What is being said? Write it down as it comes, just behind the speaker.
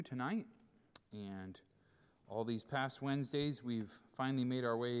Tonight, and all these past Wednesdays we've finally made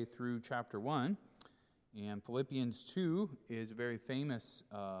our way through chapter 1, and Philippians 2 is a very famous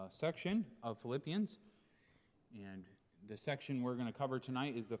section of Philippians, and the section we're going to cover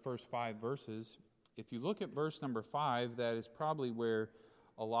tonight is the first 5 verses. If you look at verse number 5, that is probably where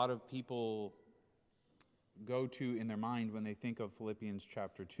a lot of people go to in their mind when they think of Philippians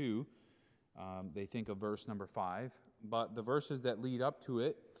chapter 2. They think of verse number 5, but the verses that lead up to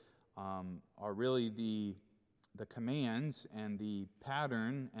it are really the commands and the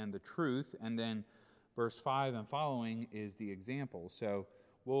pattern and the truth, and then verse 5 and following is the example. So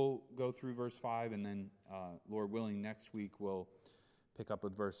we'll go through verse 5, and then, Lord willing, next week we'll pick up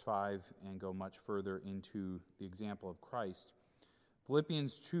with verse 5 and go much further into the example of Christ.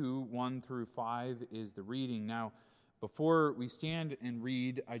 Philippians 2, 1 through 5 is the reading. Now, before we stand and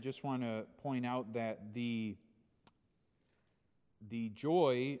read, I just want to point out that the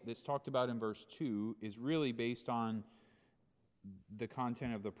joy that's talked about in verse 2 is really based on the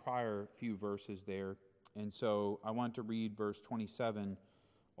content of the prior few verses there. And so I want to read verse 27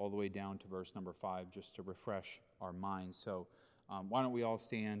 all the way down to verse number 5 just to refresh our minds. So why don't we all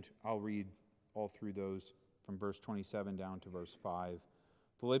stand? I'll read all through those from verse 27 down to verse 5.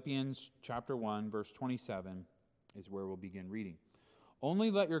 Philippians chapter 1, verse 27 is where we'll begin reading.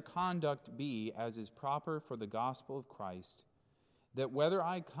 Only let your conduct be as is proper for the gospel of Christ, that whether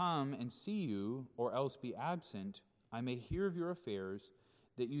I come and see you or else be absent, I may hear of your affairs,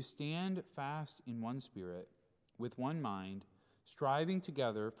 that you stand fast in one spirit, with one mind, striving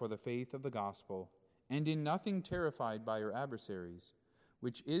together for the faith of the gospel, and in nothing terrified by your adversaries,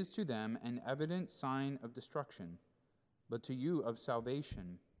 which is to them an evident sign of destruction, but to you of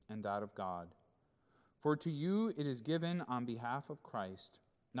salvation and that of God. For to you it is given on behalf of Christ,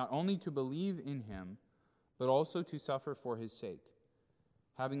 not only to believe in him, but also to suffer for his sake,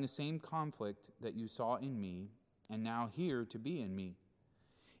 having the same conflict that you saw in me, and now hear to be in me.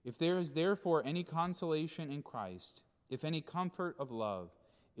 If there is therefore any consolation in Christ, if any comfort of love,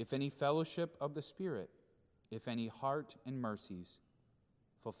 if any fellowship of the Spirit, if any heart and mercies,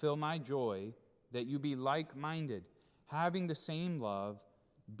 fulfill my joy, that you be like-minded, having the same love,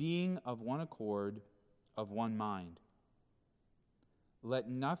 being of one accord, of one mind. Let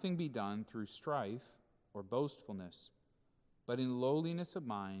nothing be done through strife or boastfulness, but in lowliness of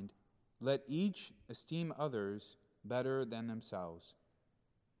mind, let each esteem others better than themselves.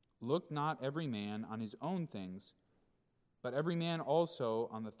 Look not every man on his own things, but every man also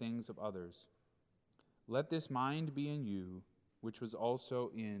on the things of others. Let this mind be in you, which was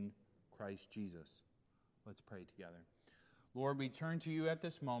also in Christ Jesus. Let's pray together. Lord, we turn to you at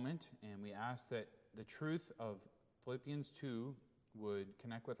this moment, and we ask that the truth of Philippians 2 would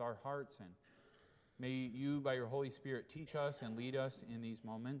connect with our hearts, and may you, by your Holy Spirit, teach us and lead us in these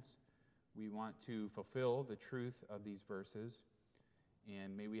moments. We want to fulfill the truth of these verses,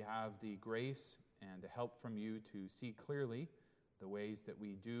 and may we have the grace and the help from you to see clearly the ways that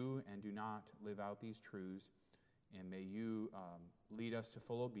we do and do not live out these truths, and may you lead us to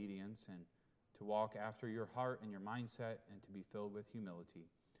full obedience and to walk after your heart and your mindset and to be filled with humility.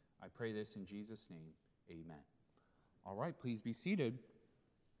 I pray this in Jesus' name. Amen. All right, please be seated.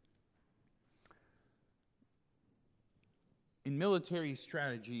 In military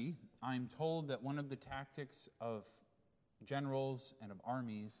strategy, I'm told that one of the tactics of generals and of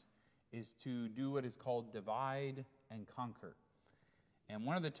armies is to do what is called divide and conquer. And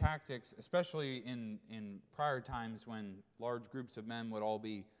one of the tactics, especially in prior times when large groups of men would all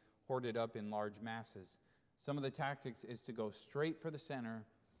be hoarded up in large masses, some of the tactics is to go straight for the center,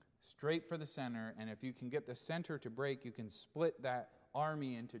 and if you can get the center to break, you can split that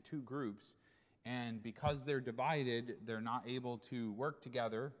army into 2 groups. And because they're divided, they're not able to work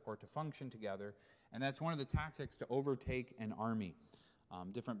together or to function together. And that's one of the tactics to overtake an army.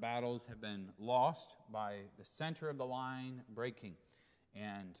 Different battles have been lost by the center of the line breaking.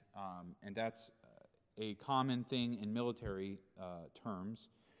 And that's a common thing in military terms.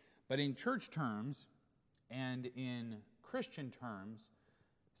 But in church terms and in Christian terms,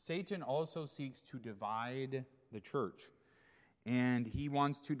 Satan also seeks to divide the church. And he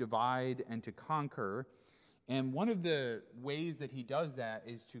wants to divide and to conquer. And one of the ways that he does that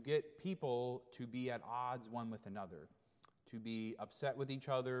is to get people to be at odds one with another, to be upset with each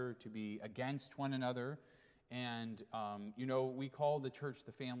other, to be against one another. And, we call the church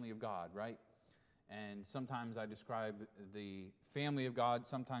the family of God, right? And sometimes I describe the family of God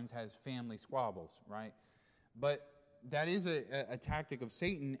sometimes has family squabbles, right? But that is a tactic of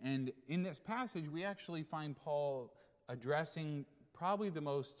Satan. And in this passage, we actually find Paul addressing probably the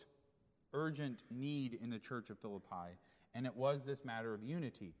most urgent need in the church of Philippi, And it was this matter of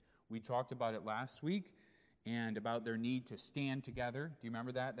unity. We talked about it last week and about their need to stand together. Do you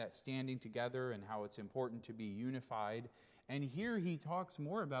remember that? That standing together and how it's important to be unified. And here he talks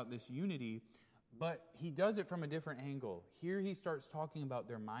more about this unity, but he does it from a different angle. Here he starts talking about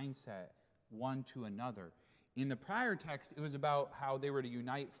their mindset one to another. In the prior text, it was about how they were to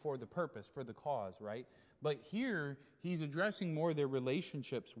unite for the purpose, for the cause, right? But here, he's addressing more their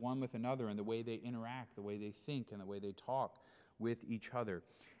relationships one with another and the way they interact, the way they think, and the way they talk with each other.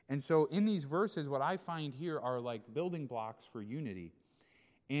 And so in these verses, what I find here are like building blocks for unity.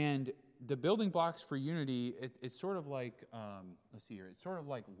 And the building blocks for unity, it's sort of like, let's see here, it's sort of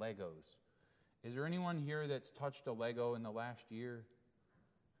like Legos. Is there anyone here that's touched a Lego in the last year?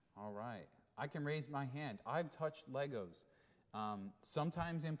 All right. I can raise my hand. I've touched Legos.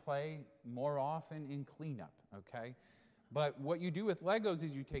 Sometimes in play, more often in cleanup, okay? But what you do with Legos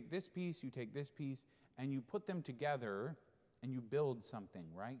is you take this piece, and you put them together, and you build something,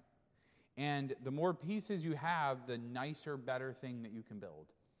 right? And the more pieces you have, the nicer, better thing that you can build.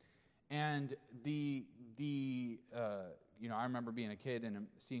 And I remember being a kid and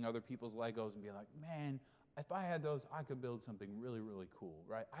seeing other people's Legos and being like, man, if I had those, I could build something really, really cool,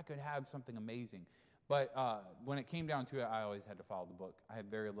 right? I could have something amazing. But when it came down to it, I always had to follow the book. I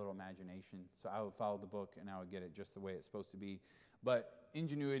had very little imagination, so I would follow the book and I would get it just the way it's supposed to be. But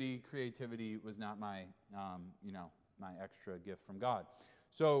ingenuity, creativity was not my, my extra gift from God.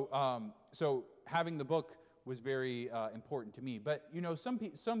 So having the book was very important to me. But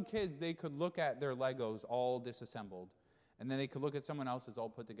some kids, they could look at their Legos all disassembled, and then they could look at someone else's all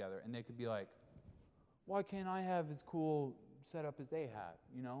put together, and they could be like, why can't I have as cool setup as they have,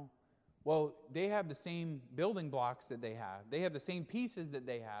 Well, they have the same building blocks that they have. They have the same pieces that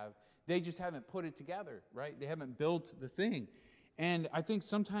they have. They just haven't put it together, right? They haven't built the thing. And I think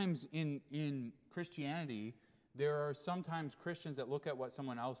sometimes in Christianity, there are sometimes Christians that look at what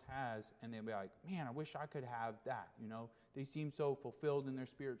someone else has and they'll be like, man, I wish I could have that, They seem so fulfilled in their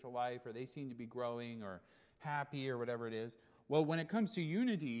spiritual life, or they seem to be growing or happy or whatever it is. Well, when it comes to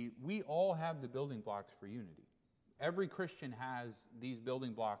unity, we all have the building blocks for unity. Every Christian has these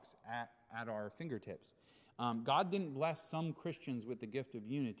building blocks at our fingertips. God didn't bless some Christians with the gift of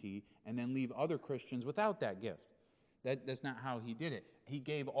unity and then leave other Christians without that gift. That's not how he did it. He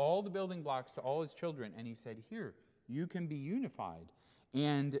gave all the building blocks to all his children, and he said, here, you can be unified.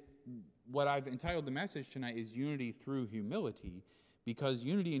 And what I've entitled the message tonight is Unity Through Humility, because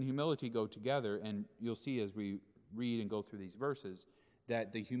unity and humility go together, and you'll see as we read and go through these verses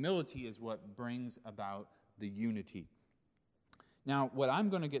that the humility is what brings about the unity. Now, what I'm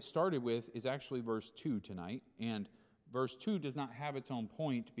going to get started with is actually verse 2 tonight, and verse 2 does not have its own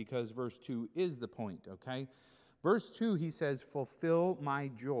point because verse 2 is the point, okay? Verse 2, he says, fulfill my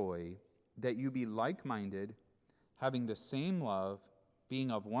joy, that you be like-minded, having the same love,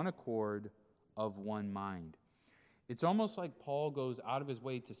 being of one accord, of one mind. It's almost like Paul goes out of his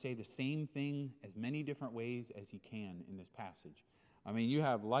way to say the same thing as many different ways as he can in this passage. I mean, you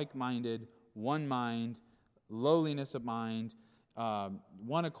have like-minded, one mind, lowliness of mind,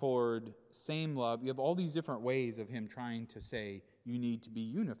 one accord, same love. You have all these different ways of him trying to say you need to be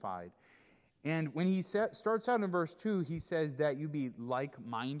unified. And when he starts out in verse 2, he says that you be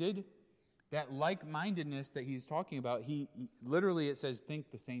like-minded. That like-mindedness that he's talking about, he literally, it says,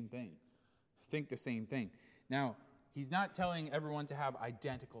 think the same thing. Think the same thing. Now, he's not telling everyone to have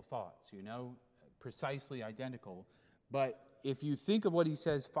identical thoughts, precisely identical. But if you think of what he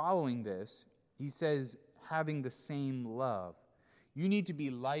says following this, he says, having the same love. You need to be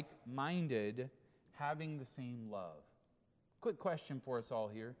like-minded, having the same love. Quick question for us all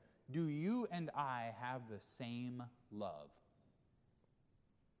here. Do you and I have the same love?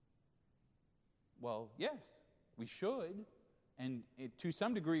 Well, yes, we should. And to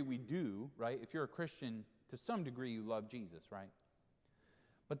some degree we do, right? If you're a Christian, to some degree you love Jesus, right?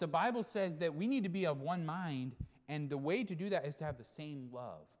 But the Bible says that we need to be of one mind, and the way to do that is to have the same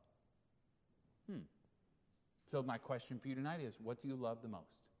love. So my question for you tonight is, what do you love the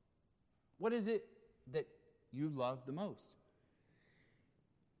most? What is it that you love the most?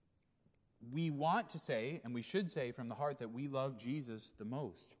 We want to say, and we should say from the heart, that we love Jesus the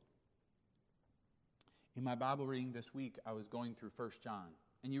most. In my Bible reading this week, I was going through 1 John.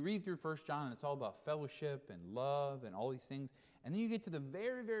 And you read through 1 John, and it's all about fellowship and love and all these things. And then you get to the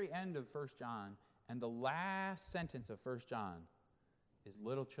very, very end of 1 John, and the last sentence of 1 John is,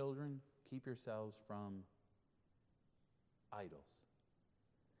 little children, keep yourselves from idols.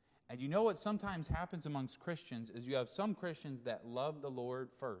 And you know what sometimes happens amongst Christians is you have some Christians that love the Lord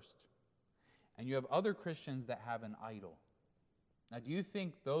first, and you have other Christians that have an idol. Now, do you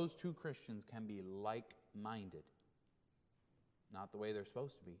think those two Christians can be like-minded? not the way they're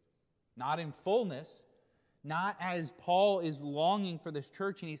supposed to be. Not in fullness, not as Paul is longing for this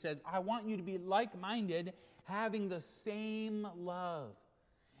church, and he says, I want you to be like-minded, having the same love.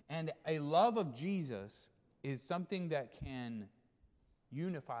 And a love of Jesus is something that can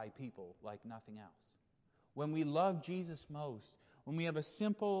unify people like nothing else. When we love Jesus most, when we have a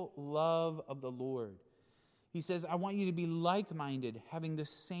simple love of the Lord, he says, I want you to be like-minded, having the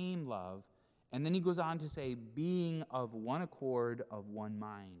same love. And then he goes on to say, being of one accord, of one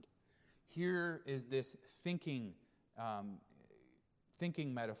mind. Here is this thinking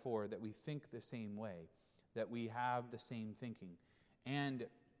metaphor that we think the same way, that we have the same thinking. And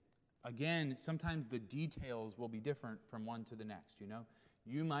again, sometimes the details will be different from one to the next, you know.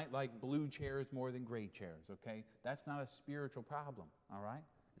 You might like blue chairs more than gray chairs, okay? That's not a spiritual problem, all right?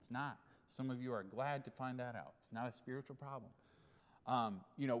 It's not. Some of you are glad to find that out. It's not a spiritual problem.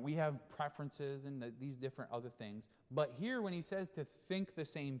 We have preferences and these different other things. But here when he says to think the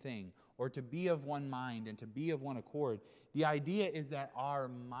same thing or to be of one mind and to be of one accord, the idea is that our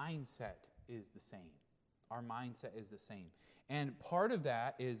mindset is the same. Our mindset is the same. And part of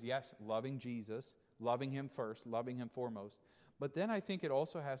that is, yes, loving Jesus, loving him first, loving him foremost. But then I think it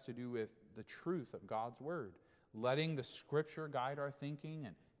also has to do with the truth of God's word, letting the Scripture guide our thinking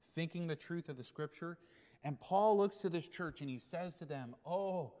and thinking the truth of the Scripture. And Paul looks to this church and he says to them,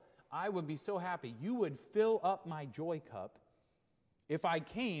 oh, I would be so happy. You would fill up my joy cup if I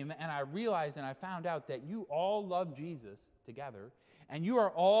came and I realized and I found out that you all love Jesus together and you are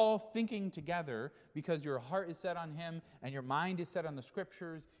all thinking together because your heart is set on him and your mind is set on the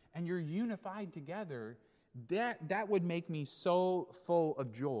Scriptures and you're unified together. That would make me so full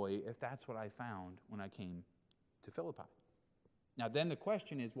of joy if that's what I found when I came to Philippi. Now then the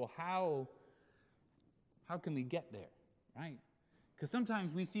question is, well, how can we get there, right? Because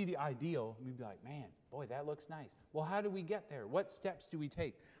sometimes we see the ideal and we be like, man, boy, that looks nice. Well, how do we get there? What steps do we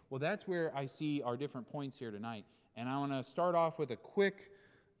take? Well, that's where I see our different points here tonight. And I want to start off with a quick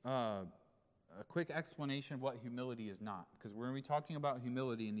explanation of what humility is not. Because we're going to be talking about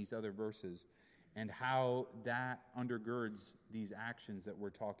humility in these other verses and how that undergirds these actions that we're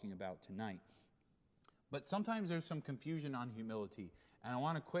talking about tonight. But sometimes there's some confusion on humility. And I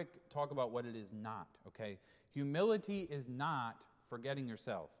want to quick talk about what it is not, okay? Humility is not forgetting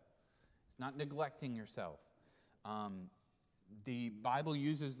yourself. It's not neglecting yourself. The Bible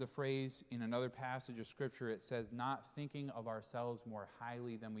uses the phrase in another passage of Scripture, it says, not thinking of ourselves more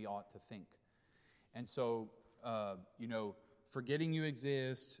highly than we ought to think. And so, forgetting you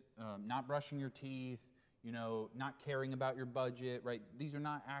exist, not brushing your teeth, not caring about your budget, right? These are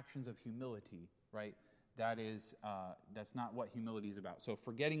not actions of humility, right? That's not what humility is about. So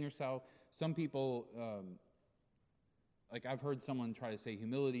forgetting yourself, some people, I've heard someone try to say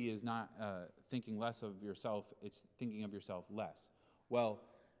humility is not thinking less of yourself, it's thinking of yourself less. Well,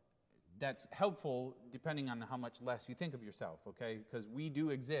 that's helpful depending on how much less you think of yourself, okay? Because we do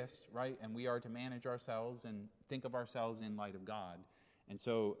exist, right? And we are to manage ourselves and think of ourselves in light of God. And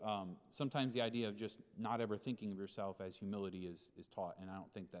so sometimes the idea of just not ever thinking of yourself as humility is taught, and I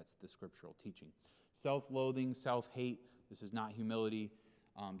don't think that's the scriptural teaching. Self-loathing, self-hate, this is not humility.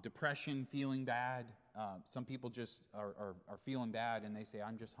 Depression, feeling bad. Some people just are feeling bad and they say,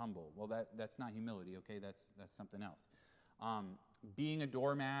 I'm just humble. Well, that's not humility, okay? That's something else. Being a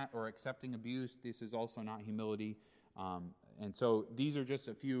doormat or accepting abuse, this is also not humility. And so these are just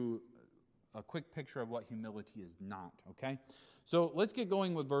a quick picture of what humility is not, okay? So let's get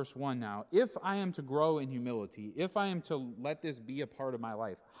going with verse 1 now. If I am to grow in humility, if I am to let this be a part of my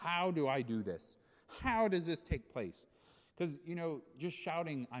life, how do I do this? How does this take place? Because, just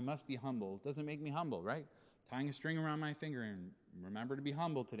shouting, I must be humble, doesn't make me humble, right? Tying a string around my finger and remember to be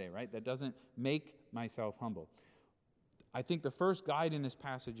humble today, right? That doesn't make myself humble. I think the first guide in this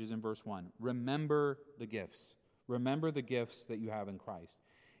passage is in verse 1. Remember the gifts. Remember the gifts that you have in Christ.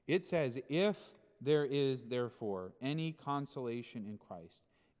 It says, if there is, therefore, any consolation in Christ,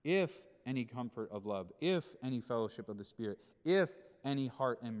 if any comfort of love, if any fellowship of the Spirit, if any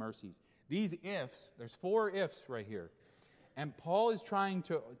heart and mercies. These ifs, there's 4 ifs right here. And Paul is trying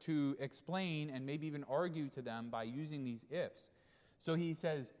to explain and maybe even argue to them by using these ifs. So he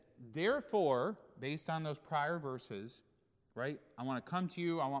says, therefore, based on those prior verses, right? I want to come to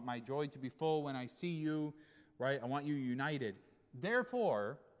you. I want my joy to be full when I see you, right? I want you united.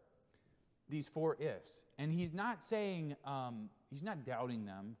 Therefore, these 4 ifs. And he's not saying, he's not doubting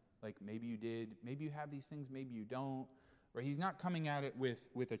them, like maybe you did, maybe you have these things, maybe you don't. Right? He's not coming at it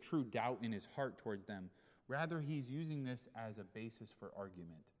with a true doubt in his heart towards them. Rather, he's using this as a basis for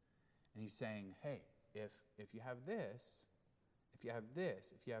argument. And he's saying, hey, if you have this, if you have this,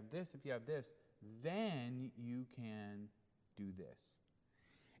 if you have this, if you have this, then you can do this.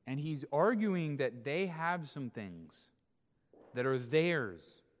 And he's arguing that they have some things that are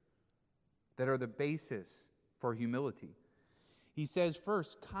theirs, that are the basis for humility. He says,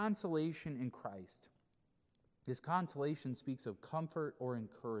 first, consolation in Christ. This consolation speaks of comfort or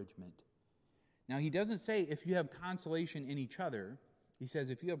encouragement. Now, he doesn't say if you have consolation in each other. He says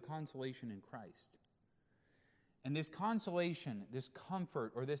if you have consolation in Christ. And this consolation, this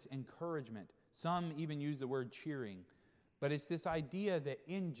comfort, or this encouragement, some even use the word cheering, but it's this idea that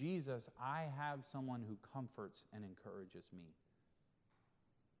in Jesus, I have someone who comforts and encourages me.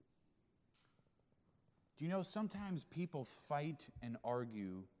 Do you know, sometimes people fight and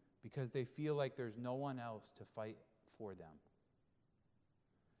argue because they feel like there's no one else to fight for them.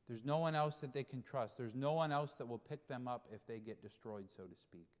 There's no one else that they can trust. There's no one else that will pick them up if they get destroyed, so to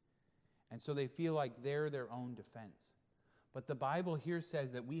speak. And so they feel like they're their own defense. But the Bible here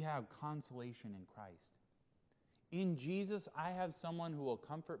says that we have consolation in Christ. In Jesus, I have someone who will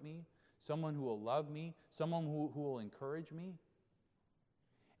comfort me, someone who will love me, someone who will encourage me.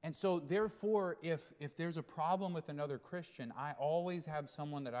 And so, therefore, if there's a problem with another Christian, I always have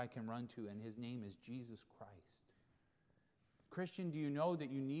someone that I can run to, and his name is Jesus Christ. Christian, do you know that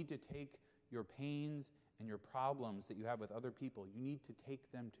you need to take your pains and your problems that you have with other people, you need to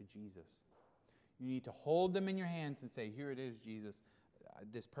take them to Jesus. You need to hold them in your hands and say, here it is, Jesus.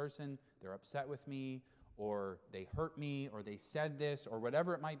 This person, they're upset with me, or they hurt me, or they said this, or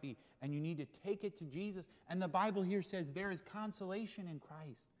whatever it might be. And you need to take it to Jesus. And the Bible here says there is consolation in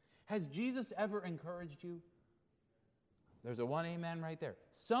Christ. Has Jesus ever encouraged you? There's a one amen right there.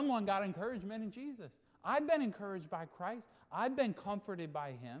 Someone got encouragement in Jesus. I've been encouraged by Christ. I've been comforted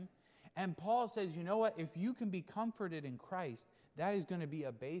by Him. And Paul says, you know what? If you can be comforted in Christ, that is going to be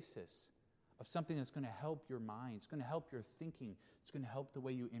a basis of something that's going to help your mind. It's going to help your thinking. It's going to help the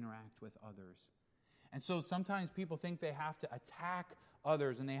way you interact with others. And so sometimes people think they have to attack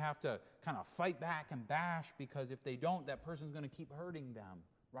others and they have to kind of fight back and bash, because if they don't, that person's going to keep hurting them,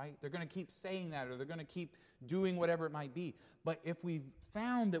 right? They're going to keep saying that, or they're going to keep doing whatever it might be. But if we've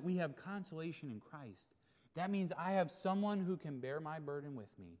found that we have consolation in Christ, that means I have someone who can bear my burden with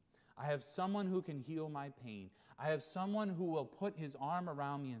me. I have someone who can heal my pain. I have someone who will put his arm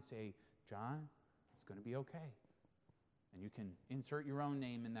around me and say, John, it's going to be okay. And you can insert your own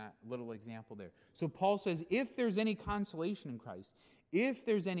name in that little example there. So Paul says, if there's any consolation in Christ, if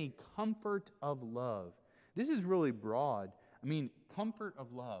there's any comfort of love, this is really broad. I mean, comfort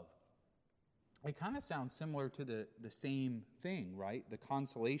of love. It kind of sounds similar to the same thing, right? The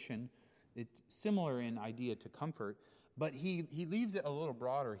consolation, it's similar in idea to comfort, but he leaves it a little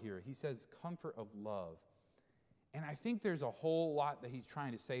broader here. He says comfort of love. And I think there's a whole lot that he's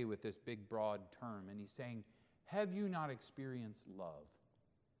trying to say with this big, broad term. And he's saying, have you not experienced love?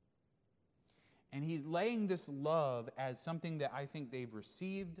 And he's laying this love as something that I think they've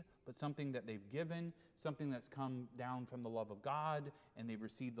received, but something that they've given, something that's come down from the love of God, and they've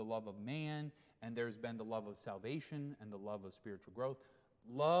received the love of man, and there's been the love of salvation and the love of spiritual growth.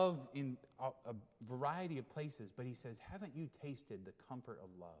 Love in a variety of places, but he says, haven't you tasted the comfort of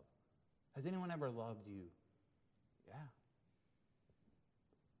love? Has anyone ever loved you? Yeah.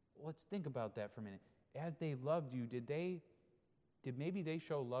 Well, let's think about that for a minute. As they loved you, did maybe they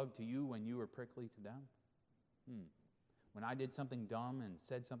show love to you when you were prickly to them? When I did something dumb and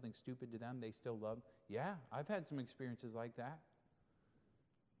said something stupid to them, they still loved? Yeah, I've had some experiences like that.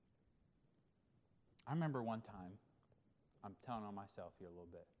 I remember one time, I'm telling on myself here a little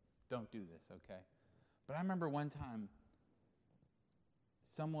bit. Don't do this, okay? But I remember one time,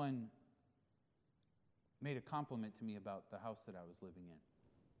 someone made a compliment to me about the house that I was living in.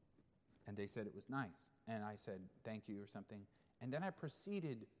 And they said it was nice. And I said, thank you, or something. And then I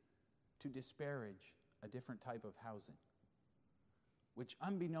proceeded to disparage a different type of housing, which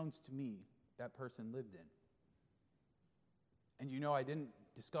unbeknownst to me, that person lived in. And you know, I didn't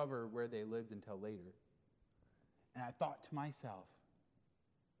discover where they lived until later. And I thought to myself,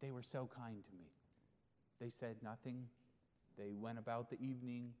 they were so kind to me. They said nothing. They went about the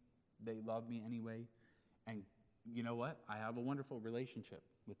evening. They loved me anyway. And you know what? I have a wonderful relationship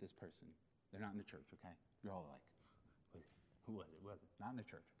with this person. They're not in the church, okay? You're all like, who was it? Not in the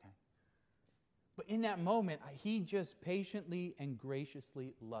church, okay? But in that moment, he just patiently and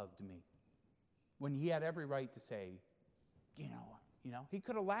graciously loved me, when he had every right to say, you know, he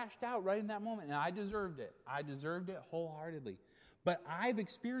could have lashed out right in that moment, and I deserved it. I deserved it wholeheartedly. But I've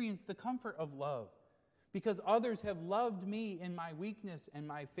experienced the comfort of love, because others have loved me in my weakness and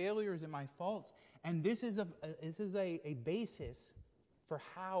my failures and my faults. And this is a basis for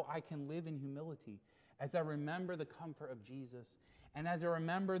how I can live in humility, as I remember the comfort of Jesus, and as I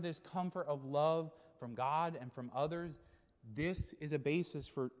remember this comfort of love from God and from others. This is a basis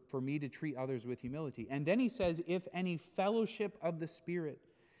for me to treat others with humility. And then he says, if any fellowship of the Spirit.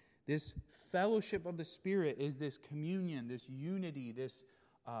 This fellowship of the Spirit is this communion, this unity, this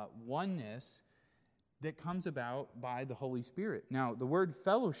oneness that comes about by the Holy Spirit. Now, the word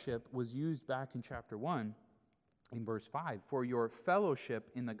fellowship was used back in chapter 1, in verse 5, for your fellowship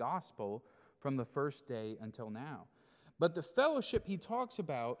in the gospel from the first day until now. But the fellowship he talks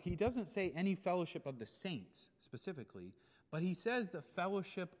about, he doesn't say any fellowship of the saints specifically, but he says the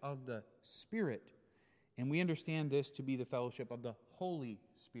fellowship of the Spirit. And we understand this to be the fellowship of the Holy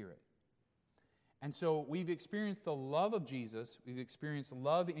Spirit. And so we've experienced the love of Jesus. We've experienced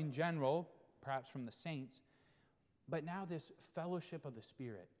love in general, perhaps from the saints. But now this fellowship of the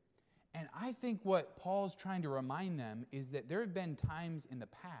Spirit. And I think what Paul's trying to remind them is that there have been times in the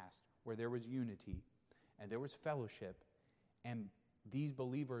past where there was unity and there was fellowship, and these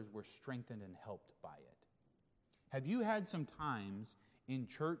believers were strengthened and helped by it. Have you had some times in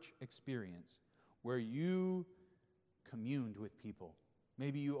church experience where you communed with people?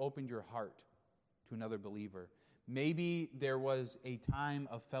 Maybe you opened your heart to another believer. Maybe there was a time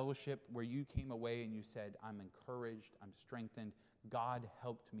of fellowship where you came away and you said, I'm encouraged, I'm strengthened. God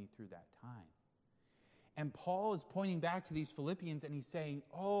helped me through that time. And Paul is pointing back to these Philippians and he's saying,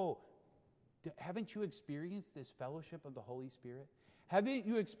 haven't you experienced this fellowship of the Holy Spirit? Haven't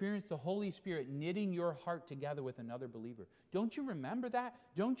you experienced the Holy Spirit knitting your heart together with another believer? Don't you remember that?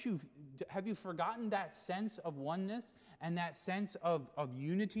 Have you forgotten that sense of oneness and that sense of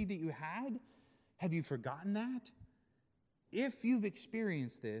unity that you had? Have you forgotten that? If you've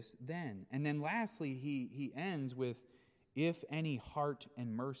experienced this, then. And then lastly, he ends with, if any heart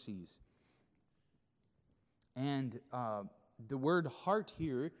and mercies. And the word heart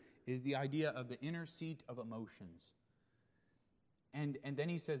here is the idea of the inner seat of emotions. And then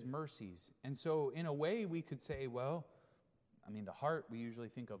he says mercies. And so in a way we could say, the heart, we usually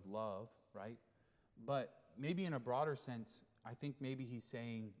think of love, right? But maybe in a broader sense, I think maybe he's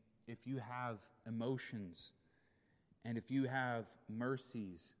saying, if you have emotions, and if you have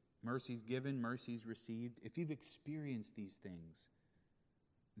mercies given, mercies received, if you've experienced these things,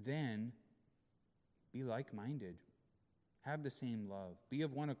 then be like-minded. Have the same love. Be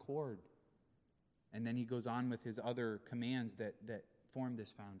of one accord. And then he goes on with his other commands that form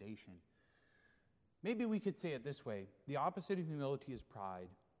this foundation. Maybe we could say it this way. The opposite of humility is pride.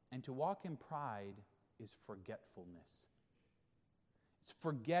 And to walk in pride is forgetfulness. It's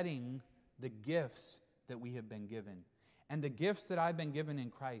forgetting the gifts that we have been given. And the gifts that I've been given in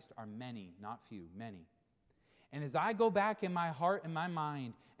Christ are many, not few, many. And as I go back in my heart and my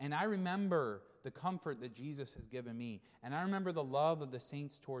mind, and I remember the comfort that Jesus has given me, and I remember the love of the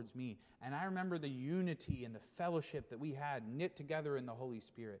saints towards me, and I remember the unity and the fellowship that we had knit together in the Holy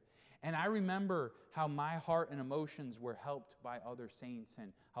Spirit, and I remember how my heart and emotions were helped by other saints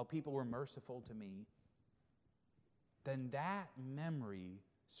and how people were merciful to me, then that memory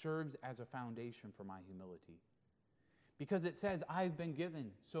serves as a foundation for my humility. Because it says, I've been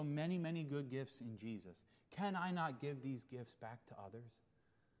given so many, many good gifts in Jesus. Can I not give these gifts back to others?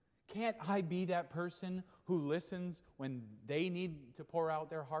 Can't I be that person who listens when they need to pour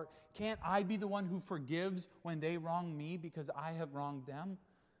out their heart? Can't I be the one who forgives when they wrong me because I have wronged them?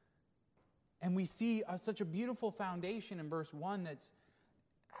 And we see such a beautiful foundation in verse 1 that's,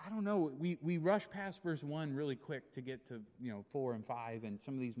 we rush past verse 1 really quick to get to 4 and 5 and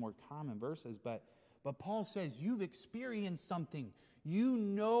some of these more common verses, but Paul says, you've experienced something. You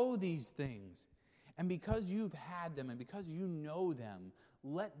know these things. And because you've had them and because you know them,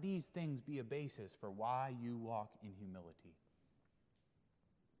 let these things be a basis for why you walk in humility.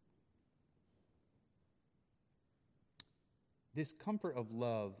 This comfort of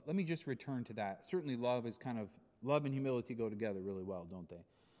love, let me just return to that. Certainly love and humility go together really well, don't they?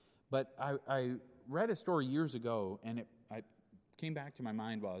 But I read a story years ago, and it came back to my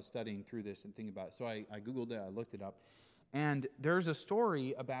mind while I was studying through this and thinking about it. So I Googled it, I looked it up. And there's a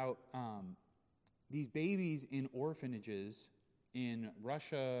story about these babies in orphanages in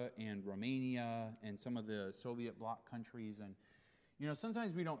Russia and Romania and some of the Soviet bloc countries. And,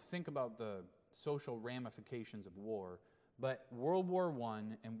 sometimes we don't think about the social ramifications of war, but World War I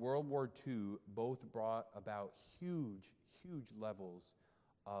and World War II both brought about huge, huge levels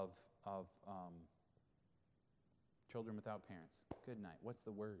of children without parents. Good night. What's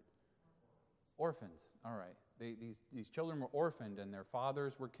the word? Orphans. All right. These children were orphaned and their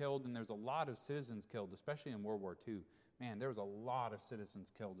fathers were killed, and there's a lot of citizens killed, especially in World War II. Man, there was a lot of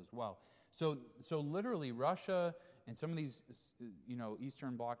citizens killed as well. So literally Russia and some of these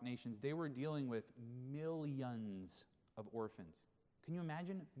Eastern Bloc nations, they were dealing with millions of orphans. Can you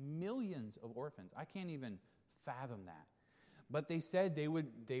imagine? Millions of orphans. I can't even fathom that. But they said they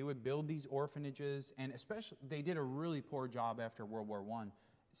would build these orphanages, and especially they did a really poor job after World War I. It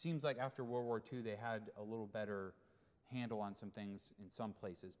seems like after World War II they had a little better handle on some things in some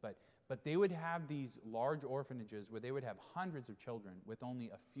places. But they would have these large orphanages where they would have hundreds of children with only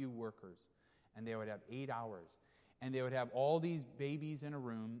a few workers, and they would have 8 hours. And they would have all these babies in a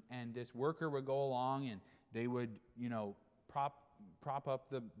room, and this worker would go along and they would, prop up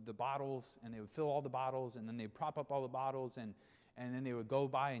the bottles, and they would fill all the bottles, and then they'd prop up all the bottles, and then they would go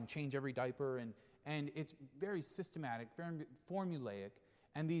by and change every diaper. And it's very systematic, very formulaic.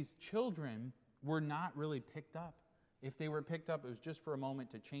 And these children were not really picked up. If they were picked up, it was just for a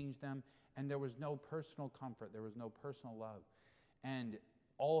moment to change them, and there was no personal comfort. There was no personal love. And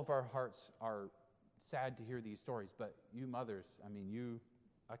all of our hearts are sad to hear these stories, but you mothers,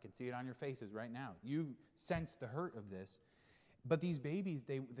 I can see it on your faces right now. You sense the hurt of this. But these babies,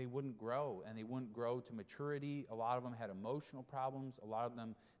 they wouldn't grow, and they wouldn't grow to maturity. A lot of them had emotional problems. A lot of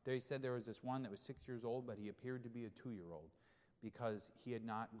them, they said there was this one that was 6 years old, but he appeared to be a 2-year-old because he had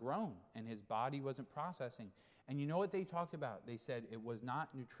not grown, and his body wasn't processing. And you know what they talked about? They said it was not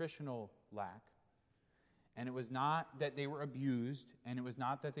nutritional lack, and it was not that they were abused, and it was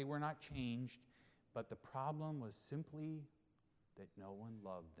not that they were not changed, but the problem was simply that no one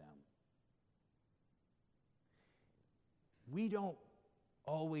loved them. We don't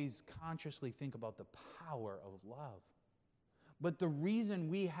always consciously think about the power of love. But the reason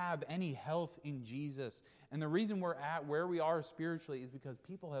we have any health in Jesus, and the reason we're at where we are spiritually, is because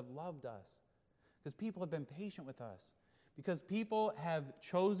people have loved us. Because people have been patient with us. Because people have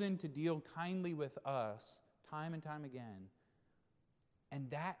chosen to deal kindly with us time and time again. And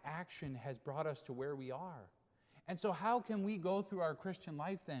that action has brought us to where we are. And so how can we go through our Christian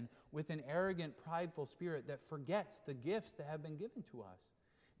life then with an arrogant, prideful spirit that forgets the gifts that have been given to us?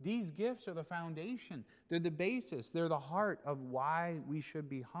 These gifts are the foundation. They're the basis. They're the heart of why we should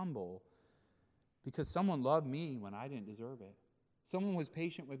be humble. Because someone loved me when I didn't deserve it. Someone was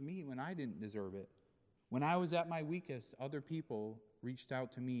patient with me when I didn't deserve it. When I was at my weakest, other people reached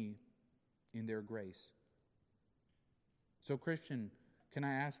out to me in their grace. So, Christian, can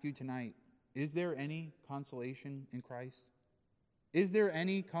I ask you tonight, is there any consolation in Christ? Is there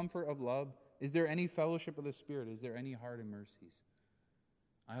any comfort of love? Is there any fellowship of the Spirit? Is there any heart and mercies?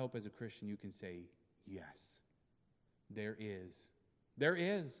 I hope as a Christian you can say, yes, there is. There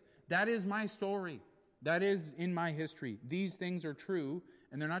is. That is my story. That is in my history. These things are true,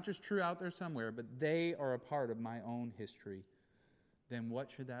 and they're not just true out there somewhere, but they are a part of my own history. Then what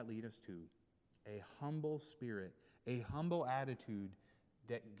should that lead us to? A humble spirit, a humble attitude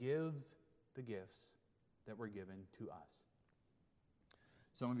that gives the gifts that were given to us.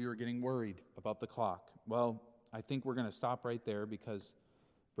 Some of you are getting worried about the clock. Well, I think we're going to stop right there because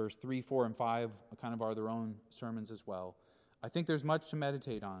verse 3, 4, and 5 kind of are their own sermons as well. I think there's much to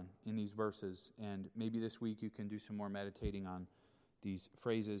meditate on in these verses, and maybe this week you can do some more meditating on these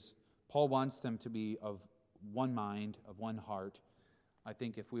phrases. Paul wants them to be of one mind, of one heart. I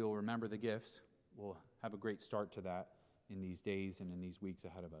think if we will remember the gifts, we'll have a great start to that in these days and in these weeks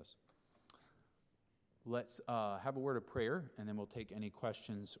ahead of us. Let's have a word of prayer, and then we'll take any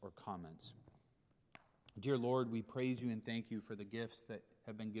questions or comments. Dear Lord, we praise you and thank you for the gifts that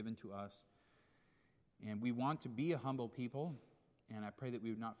have been given to us. And we want to be a humble people, and I pray that we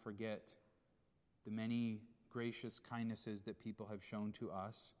would not forget the many gracious kindnesses that people have shown to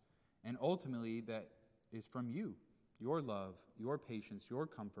us, and ultimately that is from you, your love, your patience, your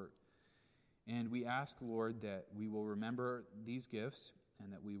comfort. And we ask, Lord, that we will remember these gifts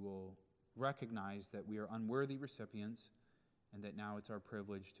and that we will recognize that we are unworthy recipients and that now it's our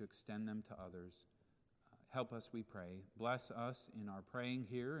privilege to extend them to others. Help us, we pray. Bless us in our praying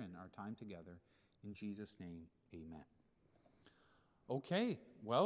here and our time together. In Jesus' name, amen. Okay, well.